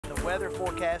Weather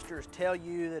forecasters tell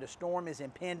you that a storm is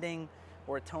impending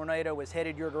or a tornado is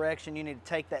headed your direction, you need to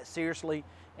take that seriously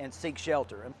and seek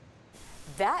shelter.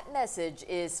 That message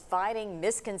is fighting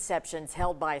misconceptions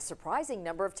held by a surprising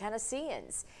number of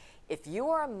Tennesseans. If you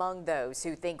are among those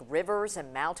who think rivers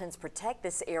and mountains protect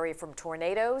this area from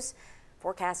tornadoes,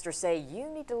 forecasters say you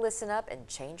need to listen up and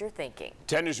change your thinking.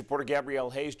 10 News reporter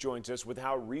Gabrielle Hayes joins us with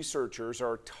how researchers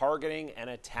are targeting and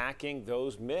attacking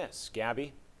those myths.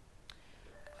 Gabby?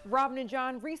 Robin and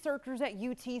John, researchers at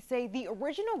UT say the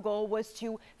original goal was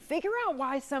to figure out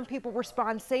why some people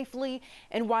respond safely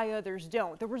and why others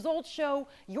don't. The results show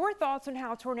your thoughts on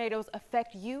how tornadoes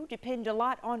affect you depend a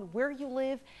lot on where you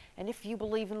live and if you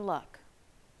believe in luck.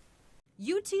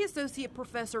 UT Associate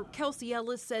Professor Kelsey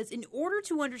Ellis says in order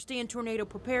to understand tornado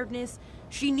preparedness,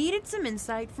 she needed some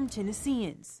insight from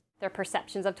Tennesseans. Their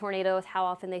perceptions of tornadoes, how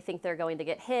often they think they're going to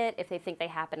get hit, if they think they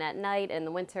happen at night, in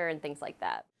the winter, and things like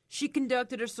that. She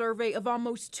conducted a survey of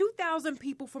almost 2,000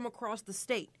 people from across the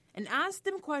state and asked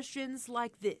them questions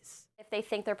like this. If they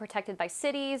think they're protected by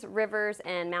cities, rivers,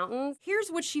 and mountains. Here's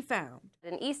what she found.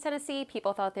 In East Tennessee,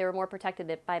 people thought they were more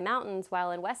protected by mountains,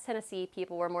 while in West Tennessee,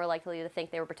 people were more likely to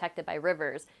think they were protected by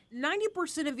rivers.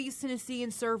 90% of East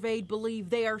Tennesseans surveyed believe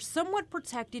they are somewhat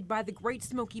protected by the Great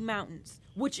Smoky Mountains,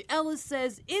 which Ellis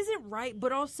says isn't right,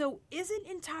 but also isn't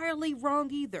entirely wrong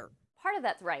either. Part of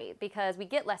that's right, because we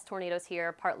get less tornadoes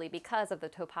here, partly because of the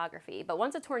topography. But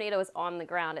once a tornado is on the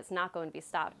ground, it's not going to be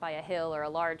stopped by a hill or a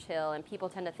large hill, and people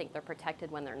tend to think they're protected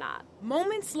when they're not.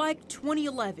 Moments like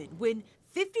 2011, when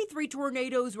 53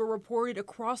 tornadoes were reported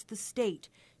across the state,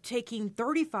 taking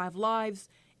 35 lives,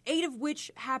 8 of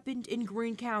which happened in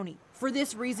Greene County. For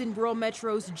this reason, Rural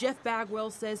Metro's Jeff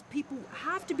Bagwell says people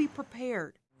have to be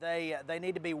prepared. They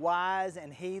need to be wise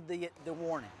and heed the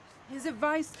warnings. His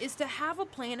advice is to have a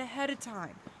plan ahead of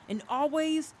time and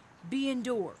always be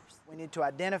indoors. We need to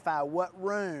identify what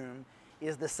room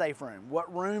is the safe room.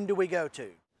 What room do we go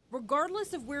to?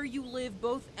 Regardless of where you live,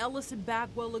 both Ellis and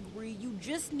Bagwell agree you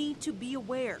just need to be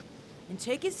aware and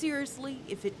take it seriously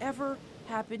if it ever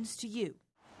happens to you.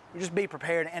 You just be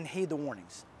prepared and heed the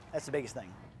warnings. That's the biggest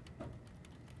thing.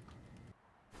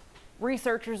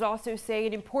 Researchers also say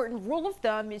an important rule of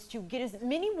thumb is to get as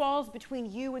many walls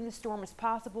between you and the storm as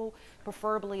possible,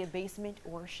 preferably a basement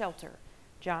or a shelter.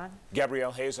 John?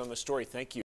 Gabrielle Hayes on the story. Thank you.